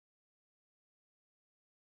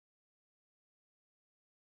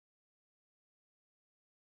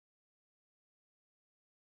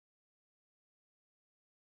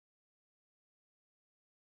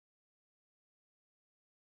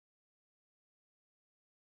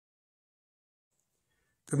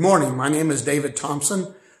Good morning. My name is David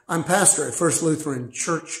Thompson. I'm pastor at First Lutheran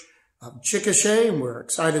Church of Chickasha, and we're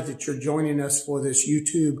excited that you're joining us for this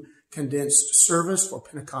YouTube condensed service for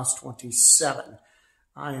Pentecost 27.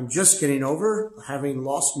 I am just getting over having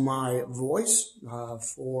lost my voice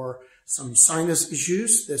for some sinus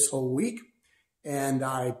issues this whole week, and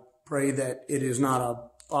I pray that it is not a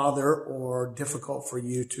bother or difficult for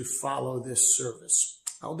you to follow this service.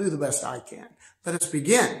 I'll do the best I can. Let us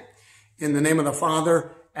begin. In the name of the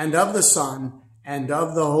Father, and of the Son, and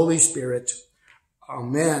of the Holy Spirit.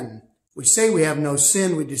 Amen. We say we have no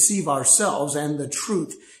sin, we deceive ourselves, and the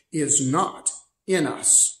truth is not in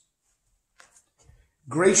us.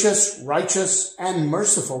 Gracious, righteous, and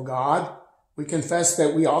merciful God, we confess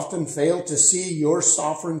that we often fail to see your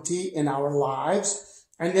sovereignty in our lives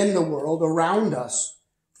and in the world around us.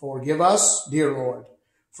 Forgive us, dear Lord,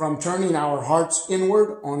 from turning our hearts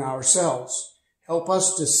inward on ourselves. Help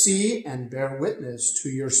us to see and bear witness to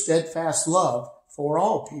your steadfast love for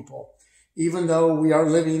all people, even though we are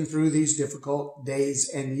living through these difficult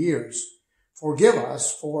days and years. Forgive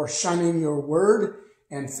us for shunning your word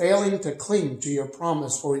and failing to cling to your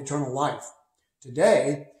promise for eternal life.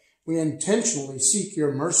 Today, we intentionally seek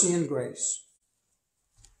your mercy and grace.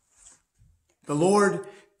 The Lord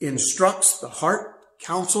instructs the heart,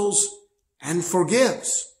 counsels, and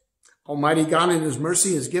forgives. Almighty God in his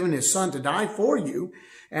mercy has given his Son to die for you,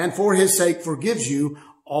 and for his sake forgives you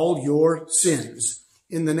all your sins.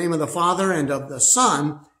 In the name of the Father, and of the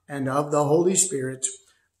Son, and of the Holy Spirit.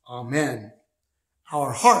 Amen.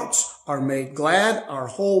 Our hearts are made glad. Our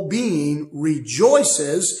whole being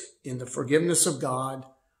rejoices in the forgiveness of God.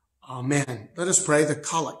 Amen. Let us pray the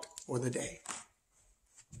collect for the day.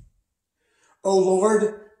 O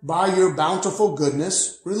Lord, by your bountiful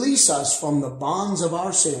goodness, release us from the bonds of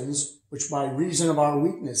our sins, which by reason of our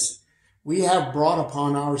weakness we have brought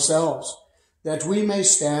upon ourselves, that we may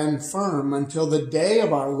stand firm until the day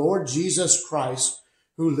of our Lord Jesus Christ,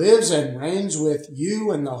 who lives and reigns with you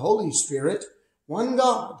and the Holy Spirit, one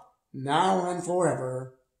God, now and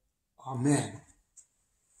forever. Amen.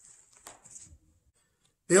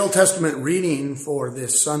 The Old Testament reading for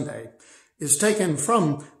this Sunday is taken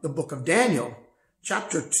from the book of Daniel,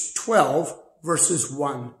 chapter 12, verses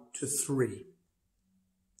 1 to 3.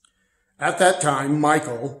 At that time,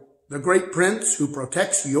 Michael, the great prince who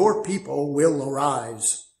protects your people, will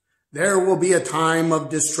arise. There will be a time of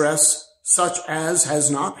distress such as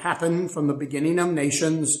has not happened from the beginning of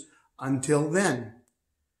nations until then.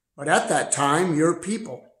 But at that time, your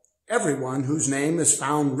people, everyone whose name is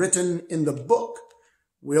found written in the book,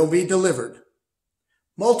 will be delivered.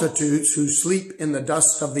 Multitudes who sleep in the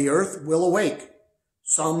dust of the earth will awake,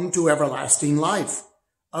 some to everlasting life,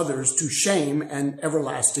 others to shame and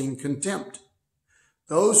everlasting contempt.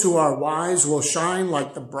 Those who are wise will shine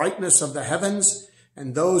like the brightness of the heavens,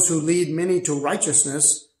 and those who lead many to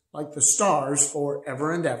righteousness like the stars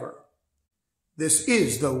forever and ever. This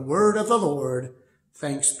is the word of the Lord.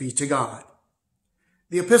 Thanks be to God.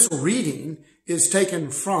 The epistle reading is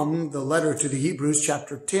taken from the letter to the Hebrews,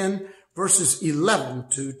 chapter 10, verses 11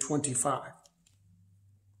 to 25.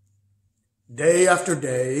 Day after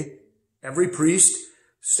day, every priest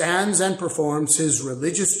stands and performs his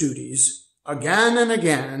religious duties. Again and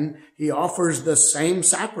again, he offers the same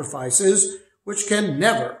sacrifices which can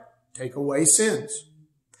never take away sins.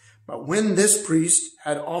 But when this priest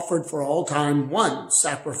had offered for all time one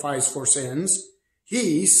sacrifice for sins,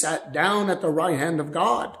 he sat down at the right hand of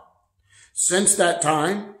God. Since that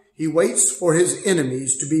time, he waits for his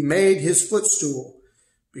enemies to be made his footstool,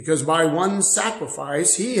 because by one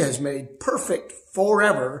sacrifice he has made perfect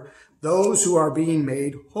forever those who are being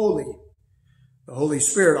made holy. The Holy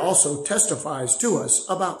Spirit also testifies to us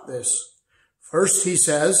about this. First, he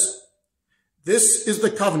says, "This is the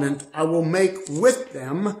covenant I will make with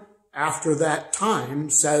them after that time,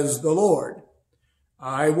 says the Lord.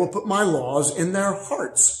 I will put my laws in their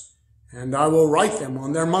hearts, and I will write them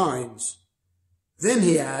on their minds." Then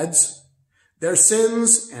he adds, "Their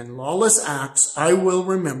sins and lawless acts I will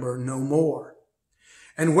remember no more.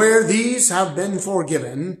 And where these have been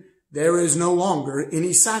forgiven, there is no longer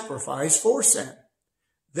any sacrifice for sin.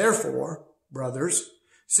 Therefore, brothers,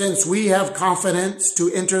 since we have confidence to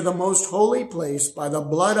enter the most holy place by the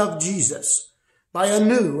blood of Jesus, by a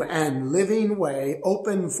new and living way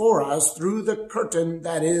opened for us through the curtain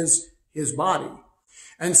that is his body,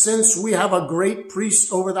 and since we have a great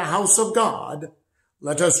priest over the house of God,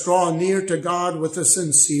 let us draw near to God with a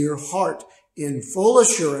sincere heart, in full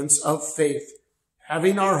assurance of faith,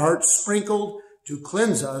 having our hearts sprinkled to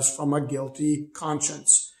cleanse us from a guilty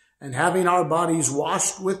conscience, and having our bodies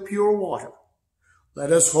washed with pure water.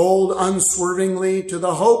 Let us hold unswervingly to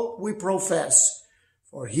the hope we profess,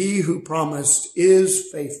 for he who promised is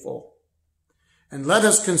faithful. And let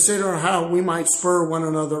us consider how we might spur one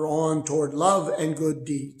another on toward love and good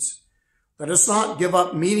deeds. Let us not give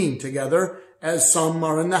up meeting together, as some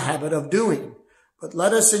are in the habit of doing, but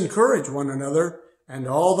let us encourage one another, and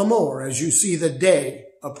all the more as you see the day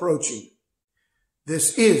approaching.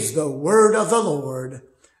 This is the word of the Lord.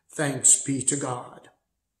 Thanks be to God.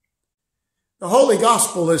 The Holy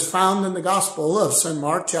Gospel is found in the Gospel of St.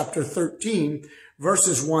 Mark, chapter 13,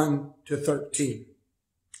 verses 1 to 13.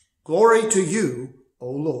 Glory to you,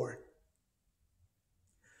 O Lord.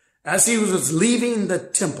 As he was leaving the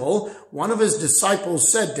temple, one of his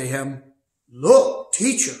disciples said to him, "Look,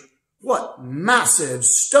 teacher, what massive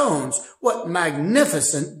stones, what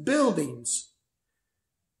magnificent buildings."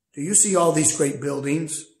 "Do you see all these great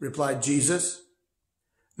buildings?" replied Jesus.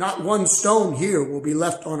 "Not one stone here will be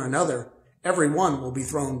left on another. Every one will be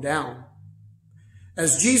thrown down."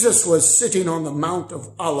 As Jesus was sitting on the Mount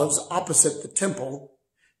of Olives opposite the temple,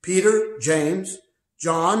 Peter, James,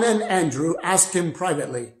 John, and Andrew asked him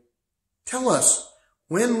privately, "Tell us,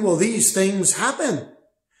 when will these things happen?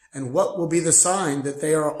 And what will be the sign that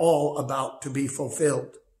they are all about to be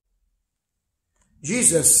fulfilled?"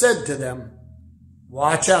 Jesus said to them,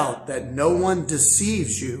 "Watch out that no one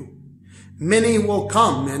deceives you. Many will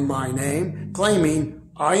come in my name, claiming,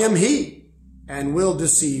 'I am he,' and will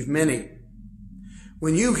deceive many.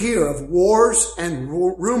 When you hear of wars and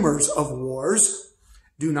rumors of wars,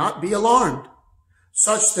 do not be alarmed.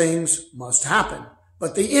 Such things must happen,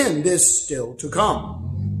 but the end is still to come.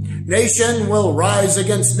 Nation will rise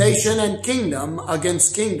against nation and kingdom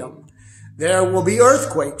against kingdom. There will be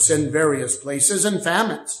earthquakes in various places and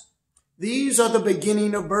famines. These are the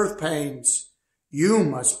beginning of birth pains. You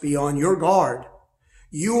must be on your guard.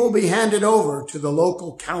 You will be handed over to the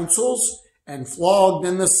local councils and flogged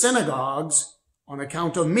in the synagogues. On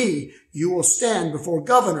account of me, you will stand before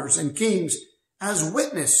governors and kings as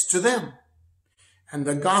witness to them. And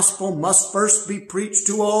the gospel must first be preached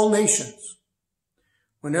to all nations.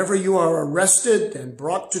 Whenever you are arrested and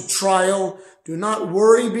brought to trial, do not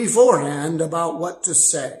worry beforehand about what to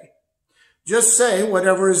say. Just say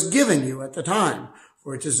whatever is given you at the time,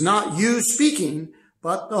 for it is not you speaking,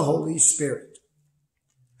 but the Holy Spirit.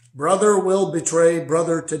 Brother will betray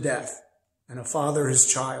brother to death, and a father his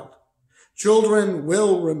child. Children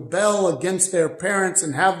will rebel against their parents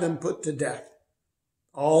and have them put to death.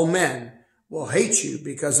 All men will hate you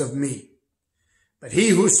because of me, but he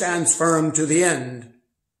who stands firm to the end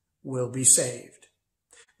will be saved."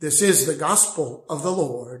 This is the gospel of the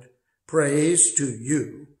Lord. Praise to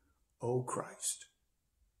you, O Christ.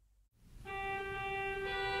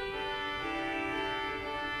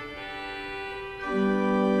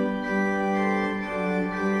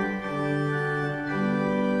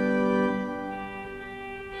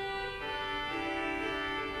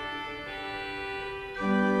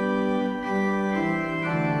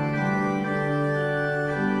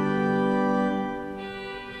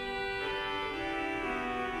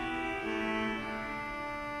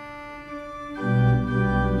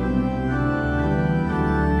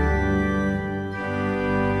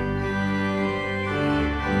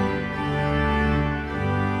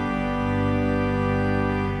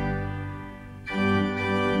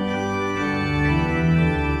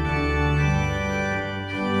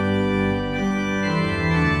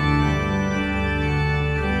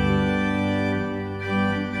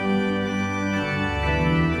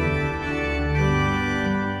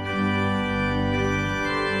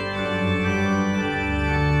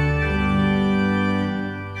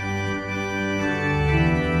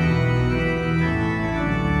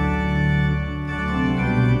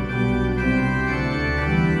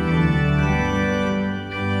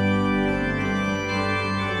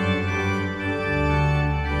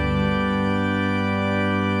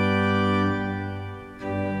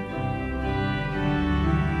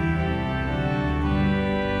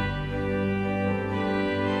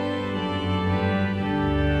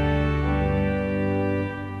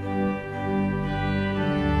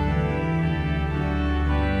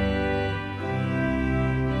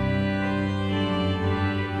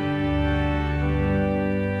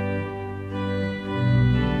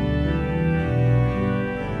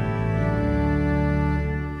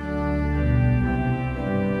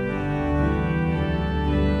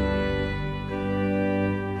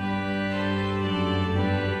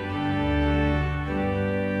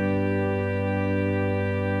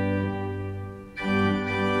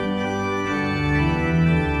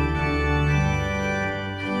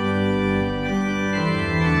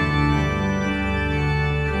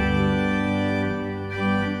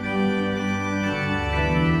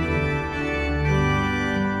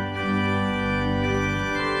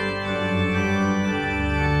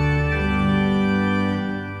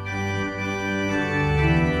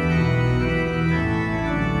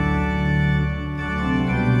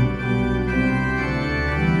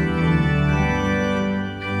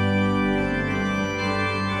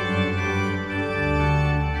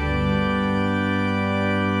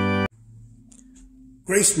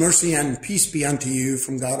 Grace, mercy, and peace be unto you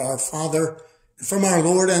from God our Father, and from our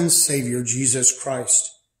Lord and Savior, Jesus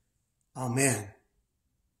Christ. Amen.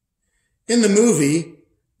 In the movie,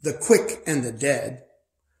 The Quick and the Dead,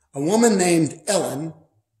 a woman named Ellen,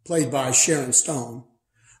 played by Sharon Stone,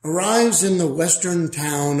 arrives in the western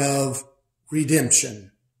town of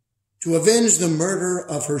Redemption to avenge the murder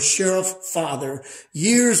of her sheriff father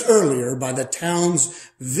years earlier by the town's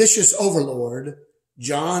vicious overlord,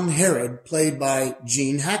 John Herod, played by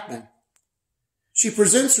Gene Hackman. She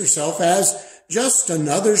presents herself as just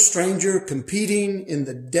another stranger competing in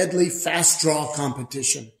the deadly fast draw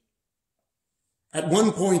competition. At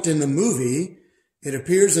one point in the movie, it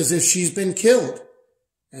appears as if she's been killed,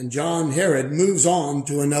 and John Herod moves on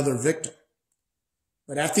to another victim.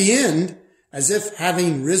 But at the end, as if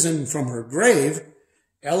having risen from her grave,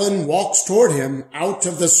 Ellen walks toward him out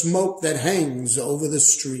of the smoke that hangs over the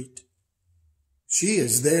street. She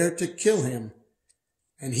is there to kill him,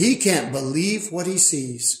 and he can't believe what he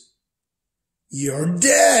sees. "You're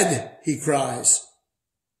dead," he cries.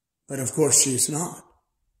 But of course she is not.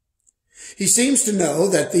 He seems to know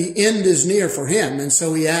that the end is near for him, and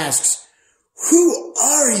so he asks, "Who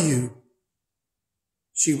are you?"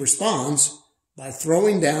 She responds by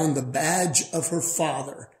throwing down the badge of her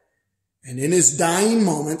father, and in his dying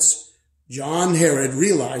moments, John Herod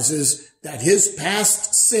realizes that his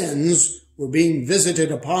past sins were being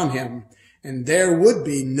visited upon him, and there would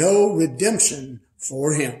be no redemption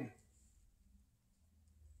for him.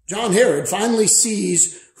 John Herod finally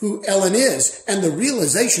sees who Ellen is, and the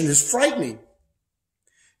realization is frightening.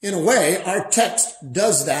 In a way, our text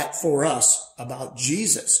does that for us about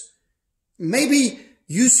Jesus. Maybe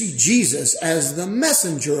you see Jesus as the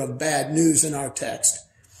messenger of bad news in our text.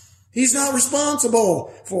 He's not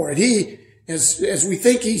responsible for it. As we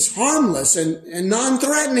think he's harmless and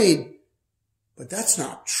non-threatening. But that's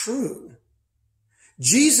not true.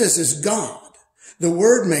 Jesus is God, the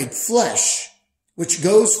Word made flesh, which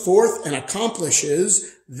goes forth and accomplishes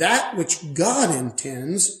that which God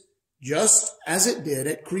intends, just as it did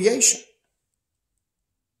at creation.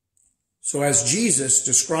 So as Jesus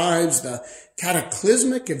describes the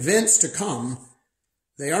cataclysmic events to come,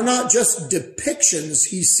 they are not just depictions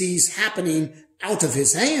he sees happening out of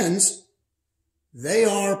his hands. They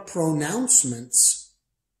are pronouncements.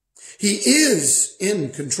 He is in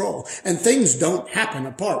control, and things don't happen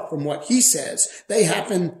apart from what he says. They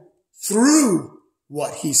happen through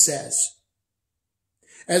what he says.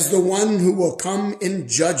 As the one who will come in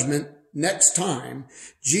judgment next time,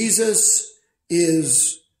 Jesus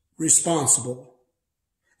is responsible.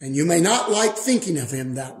 And you may not like thinking of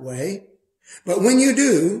him that way, but when you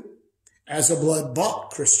do, as a blood-bought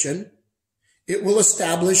Christian, it will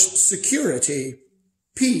establish security,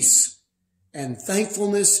 peace, and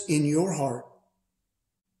thankfulness in your heart.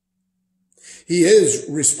 He is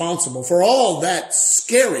responsible for all that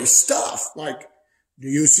scary stuff, like, do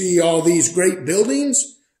you see all these great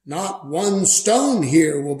buildings? Not one stone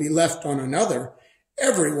here will be left on another.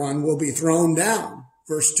 Everyone will be thrown down.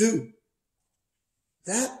 Verse 2.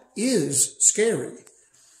 That is scary.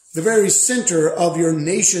 The very center of your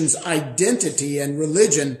nation's identity and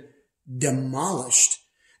religion demolished.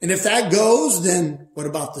 And if that goes, then what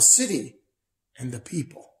about the city and the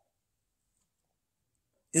people?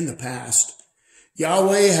 In the past,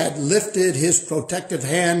 Yahweh had lifted his protective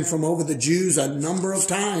hand from over the Jews a number of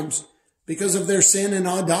times because of their sin and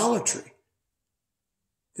idolatry.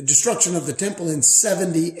 The destruction of the temple in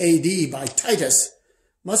 70 AD by Titus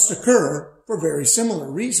must occur for very similar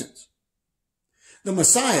reasons. The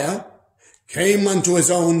Messiah came unto his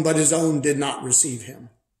own, but his own did not receive him.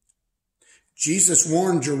 Jesus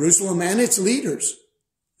warned Jerusalem and its leaders,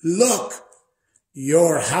 "Look,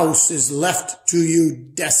 your house is left to you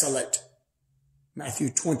desolate." Matthew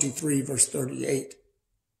 23, verse 38.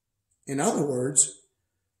 In other words,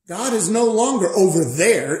 God is no longer over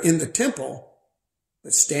there in the temple,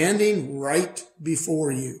 but standing right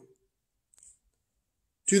before you.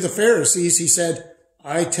 To the Pharisees, he said,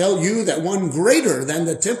 "I tell you that one greater than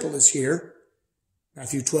the temple is here."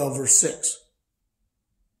 Matthew 12, verse 6.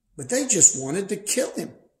 But they just wanted to kill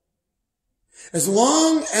him. As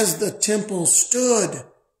long as the temple stood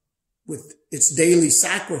with its daily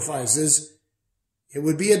sacrifices, it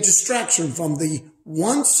would be a distraction from the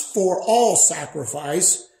once-for-all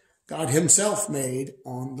sacrifice God himself made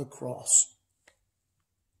on the cross.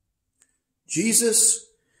 Jesus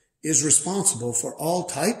is responsible for all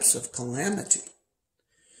types of calamity.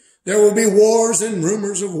 There will be wars and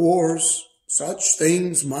rumors of wars. Such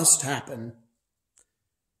things must happen.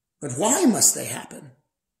 But why must they happen?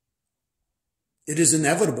 It is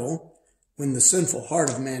inevitable when the sinful heart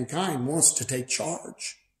of mankind wants to take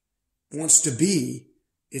charge, wants to be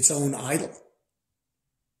its own idol.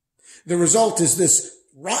 The result is this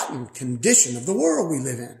rotten condition of the world we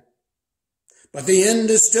live in. But the end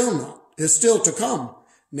is still to come.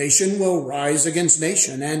 Nation will rise against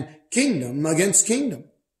nation and kingdom against kingdom.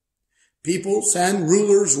 Peoples and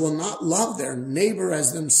rulers will not love their neighbor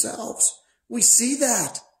as themselves. We see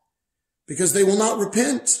that because they will not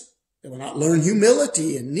repent. They will not learn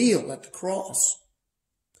humility and kneel at the cross.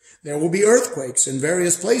 There will be earthquakes in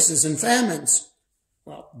various places and famines.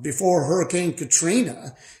 Well, before Hurricane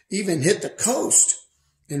Katrina even hit the coast,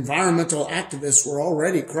 environmental activists were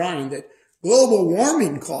already crying that global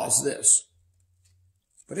warming caused this.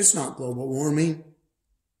 But it's not global warming.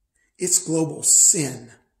 It's global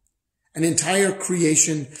sin. An entire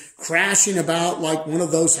creation crashing about like one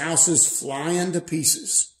of those houses flying to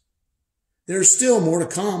pieces. There's still more to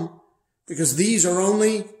come because these are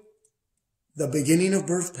only the beginning of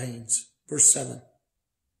birth pains. Verse 7.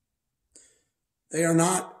 They are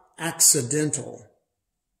not accidental.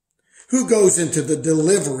 Who goes into the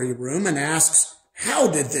delivery room and asks, how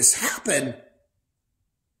did this happen?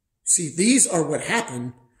 See, these are what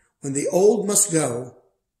happen when the old must go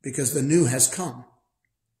because the new has come.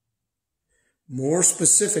 More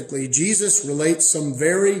specifically, Jesus relates some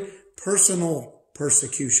very personal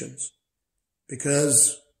persecutions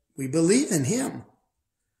because we believe in him.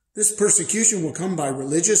 This persecution will come by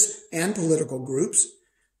religious and political groups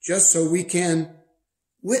just so we can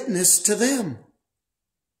witness to them.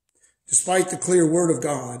 Despite the clear word of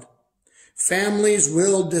God, families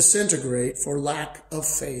will disintegrate for lack of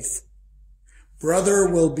faith. Brother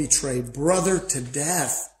will betray brother to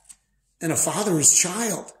death, and a father his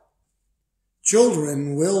child.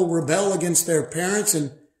 Children will rebel against their parents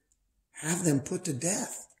and have them put to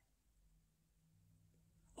death.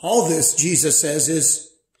 All this, Jesus says,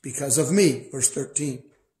 is because of me, verse 13.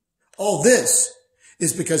 All this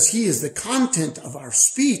is because he is the content of our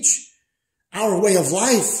speech, our way of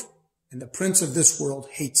life, and the prince of this world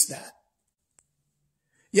hates that.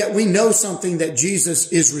 Yet we know something that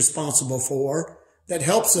Jesus is responsible for that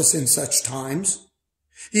helps us in such times.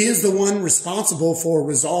 He is the one responsible for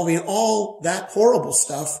resolving all that horrible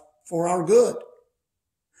stuff for our good.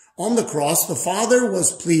 On the cross, the Father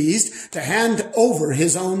was pleased to hand over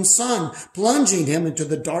his own Son, plunging him into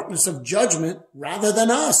the darkness of judgment rather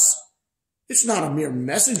than us. It's not a mere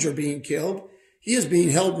messenger being killed. He is being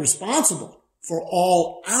held responsible for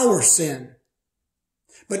all our sin.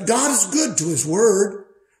 But God is good to his word,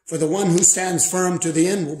 for the one who stands firm to the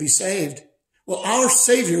end will be saved. Well, our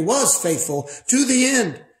Savior was faithful to the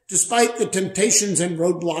end, despite the temptations and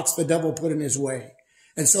roadblocks the devil put in his way.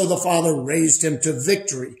 And so the Father raised him to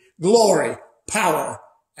victory, glory, power,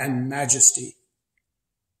 and majesty.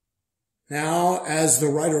 Now, as the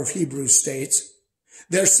writer of Hebrews states,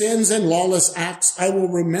 their sins and lawless acts I will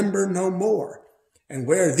remember no more. And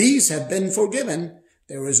where these have been forgiven,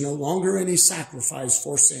 there is no longer any sacrifice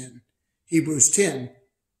for sin. Hebrews 10,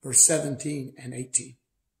 verse 17 and 18.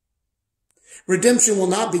 Redemption will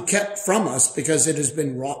not be kept from us because it has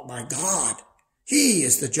been wrought by God. He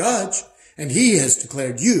is the judge, and he has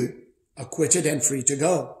declared you acquitted and free to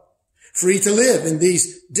go. Free to live in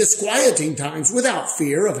these disquieting times without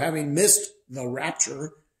fear of having missed the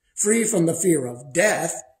rapture. Free from the fear of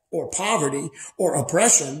death or poverty or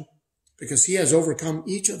oppression because he has overcome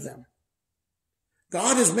each of them.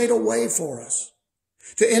 God has made a way for us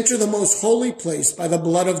to enter the most holy place by the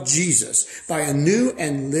blood of Jesus, by a new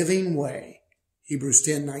and living way. Hebrews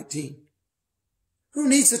 10:19. Who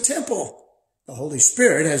needs a temple? The Holy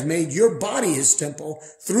Spirit has made your body his temple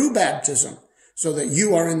through baptism so that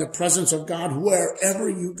you are in the presence of God wherever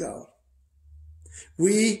you go.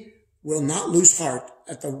 We will not lose heart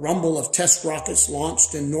at the rumble of test rockets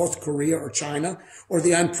launched in North Korea or China, or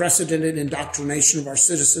the unprecedented indoctrination of our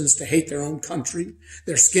citizens to hate their own country,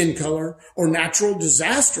 their skin color, or natural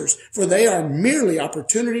disasters, for they are merely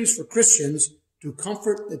opportunities for Christians to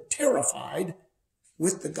comfort the terrified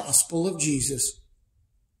with the gospel of Jesus.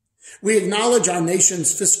 We acknowledge our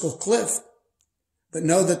nation's fiscal cliff, but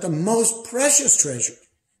know that the most precious treasure,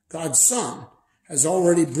 God's Son, has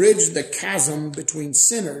already bridged the chasm between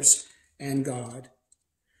sinners and God.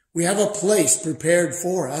 We have a place prepared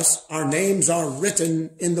for us. Our names are written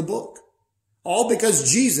in the book, all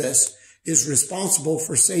because Jesus is responsible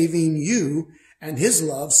for saving you, and his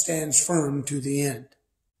love stands firm to the end.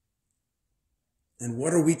 And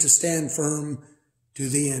what are we to stand firm to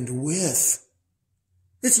the end with?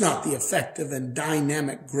 It's not the effective and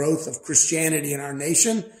dynamic growth of Christianity in our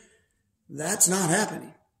nation. That's not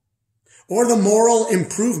happening. Or the moral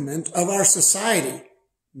improvement of our society.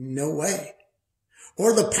 No way.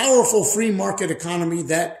 Or the powerful free market economy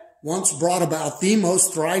that once brought about the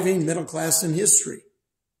most thriving middle class in history.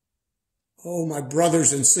 Oh, my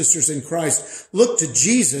brothers and sisters in Christ, look to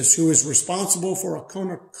Jesus, who is responsible for a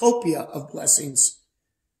cornucopia of blessings.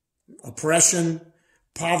 Oppression,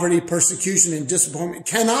 poverty, persecution, and disappointment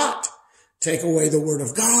cannot take away the word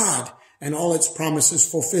of God and all its promises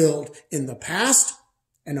fulfilled in the past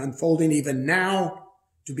and unfolding even now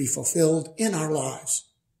to be fulfilled in our lives.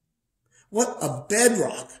 What a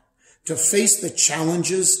bedrock to face the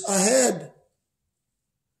challenges ahead.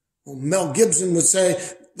 Well, Mel Gibson would say,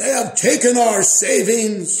 they have taken our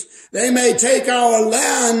savings. They may take our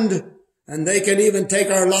land, and they can even take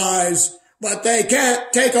our lives, but they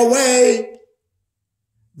can't take away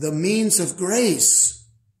the means of grace.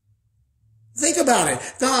 Think about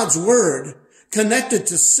it. God's word, connected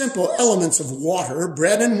to simple elements of water,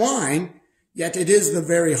 bread, and wine, yet it is the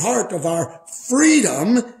very heart of our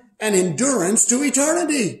freedom and endurance to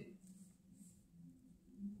eternity.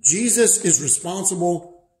 Jesus is responsible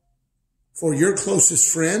for your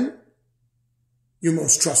closest friend, your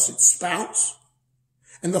most trusted spouse,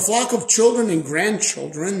 and the flock of children and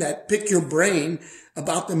grandchildren that pick your brain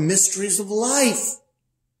about the mysteries of life.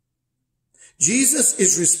 Jesus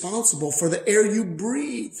is responsible for the air you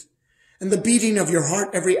breathe and the beating of your heart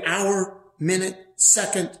every hour, minute,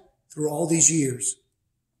 second through all these years.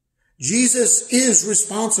 Jesus is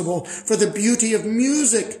responsible for the beauty of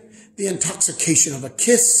music, the intoxication of a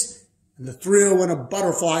kiss, and the thrill when a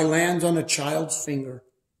butterfly lands on a child's finger.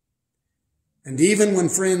 And even when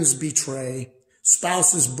friends betray,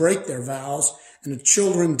 spouses break their vows, and the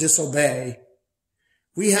children disobey,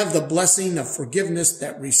 we have the blessing of forgiveness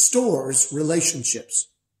that restores relationships.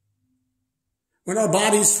 When our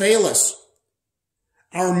bodies fail us,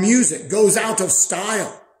 our music goes out of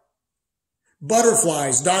style.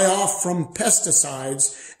 Butterflies die off from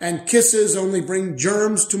pesticides, and kisses only bring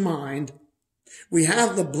germs to mind. We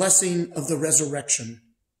have the blessing of the resurrection,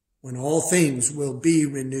 when all things will be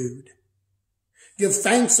renewed. Give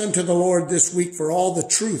thanks unto the Lord this week for all the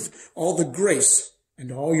truth, all the grace,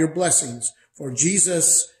 and all your blessings, for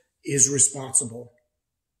Jesus is responsible.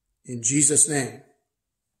 In Jesus' name,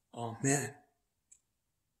 amen.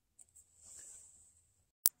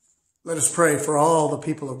 Let us pray for all the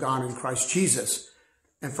people of God in Christ Jesus,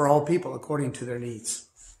 and for all people according to their needs.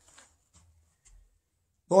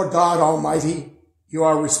 Lord God Almighty, you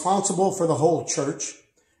are responsible for the whole church.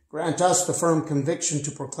 Grant us the firm conviction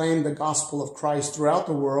to proclaim the gospel of Christ throughout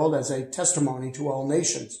the world as a testimony to all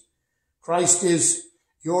nations. Christ is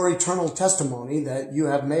your eternal testimony that you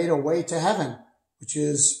have made a way to heaven, which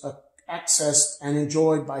is accessed and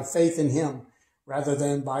enjoyed by faith in him rather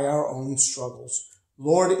than by our own struggles.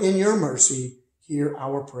 Lord, in your mercy, hear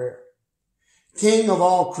our prayer. King of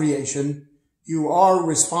all creation, you are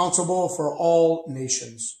responsible for all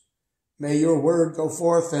nations. May your word go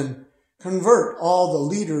forth and convert all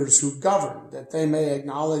the leaders who govern, that they may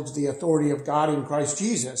acknowledge the authority of God in Christ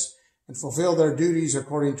Jesus and fulfill their duties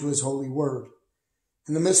according to his holy word.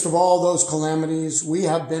 In the midst of all those calamities we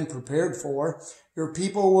have been prepared for, your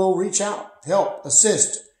people will reach out, help,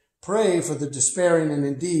 assist, pray for the despairing, and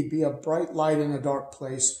indeed be a bright light in a dark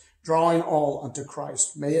place, drawing all unto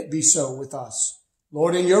Christ. May it be so with us.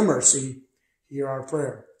 Lord, in your mercy, hear our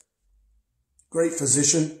prayer. Great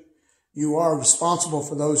physician, you are responsible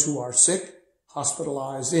for those who are sick,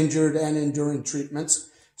 hospitalized, injured, and enduring treatments.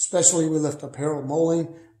 Especially we lift up Harold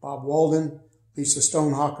Moling, Bob Walden, Lisa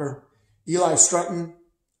Stonehawker, Eli Strutton,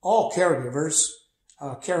 all caregivers,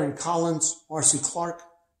 Karen Collins, Marcy Clark,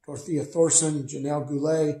 Dorothea Thorson, Janelle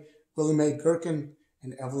Goulet, Willie Mae Gherkin,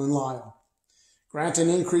 and Evelyn Lyle. Grant an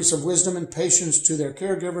increase of wisdom and patience to their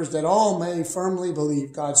caregivers, that all may firmly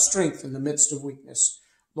believe God's strength in the midst of weakness.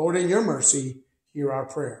 Lord, in your mercy, hear our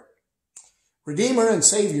prayer. Redeemer and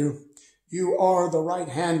Savior, you are the right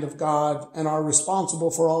hand of God and are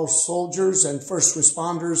responsible for all soldiers and first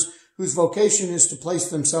responders whose vocation is to place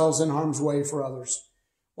themselves in harm's way for others.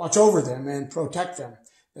 Watch over them and protect them,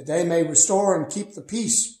 that they may restore and keep the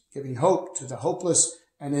peace, giving hope to the hopeless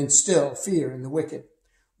and instill fear in the wicked.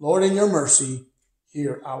 Lord, in your mercy,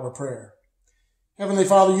 hear our prayer. Heavenly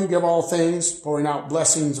Father, you give all things, pouring out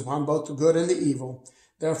blessings upon both the good and the evil.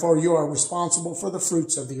 Therefore, you are responsible for the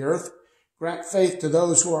fruits of the earth. Grant faith to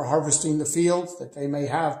those who are harvesting the fields, that they may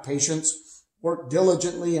have patience, work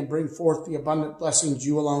diligently, and bring forth the abundant blessings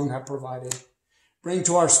you alone have provided. Bring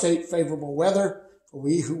to our state favorable weather, for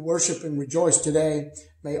we who worship and rejoice today,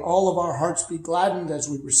 may all of our hearts be gladdened as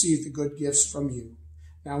we receive the good gifts from you.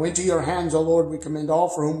 Now into your hands, O Lord, we commend all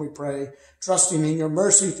for whom we pray, trusting in your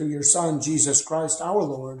mercy through your Son, Jesus Christ, our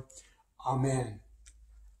Lord. Amen.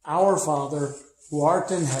 Our Father, who art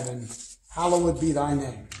in heaven, hallowed be thy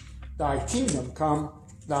name. Thy kingdom come,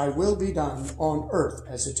 thy will be done on earth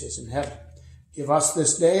as it is in heaven. Give us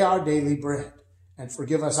this day our daily bread, and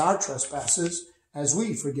forgive us our trespasses, as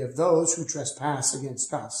we forgive those who trespass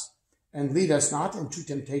against us. And lead us not into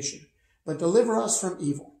temptation, but deliver us from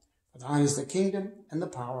evil. For thine is the kingdom, and the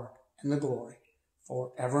power, and the glory,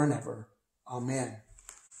 forever and ever. Amen.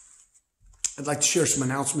 I'd like to share some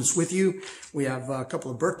announcements with you. We have a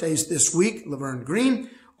couple of birthdays this week. Laverne Green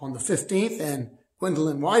on the 15th, and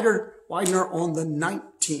Gwendolyn Widener on the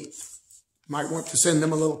 19th. Might want to send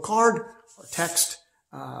them a little card or text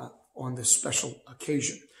on this special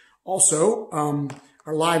occasion. Also,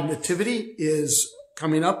 our live nativity is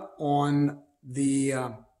coming up on the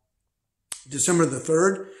December the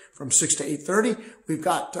 3rd from 6 to 8:30. We've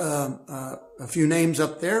got a few names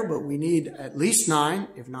up there, but we need at least 9,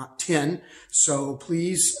 if not 10. So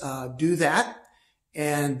please do that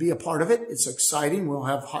and be a part of it. It's exciting. We'll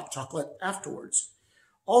have hot chocolate afterwards.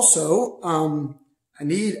 Also, I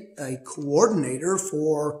need a coordinator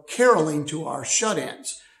for caroling to our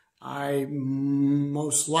shut-ins. I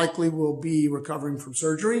most likely will be recovering from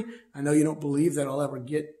surgery. I know you don't believe that I'll ever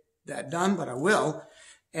get that done, but I will.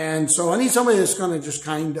 And so I need somebody that's going to just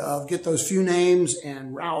kind of get those few names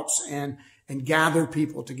and routes and gather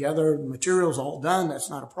people together. The material's all done. That's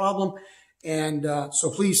not a problem. And so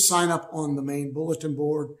please sign up on the main bulletin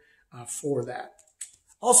board for that.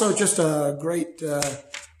 Also, just a great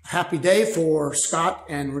happy day for Scott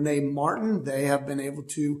and Renee Martin. They have been able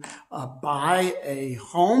to buy a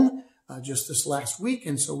home just this last week.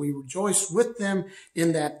 And so we rejoice with them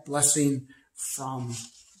in that blessing from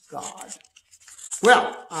God.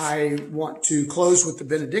 Well, I want to close with the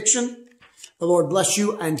benediction. The Lord bless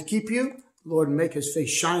you and keep you. The Lord make his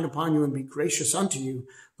face shine upon you and be gracious unto you.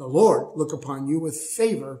 The Lord look upon you with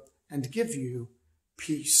favor and give you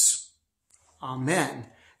peace. Amen.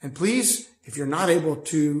 And please, if you're not able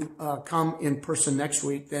to come in person next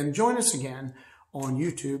week, then join us again on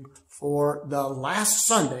YouTube for the last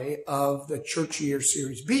Sunday of the Church Year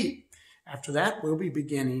Series B. After that, we'll be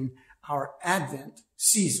beginning our Advent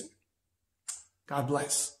season. God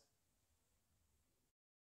bless.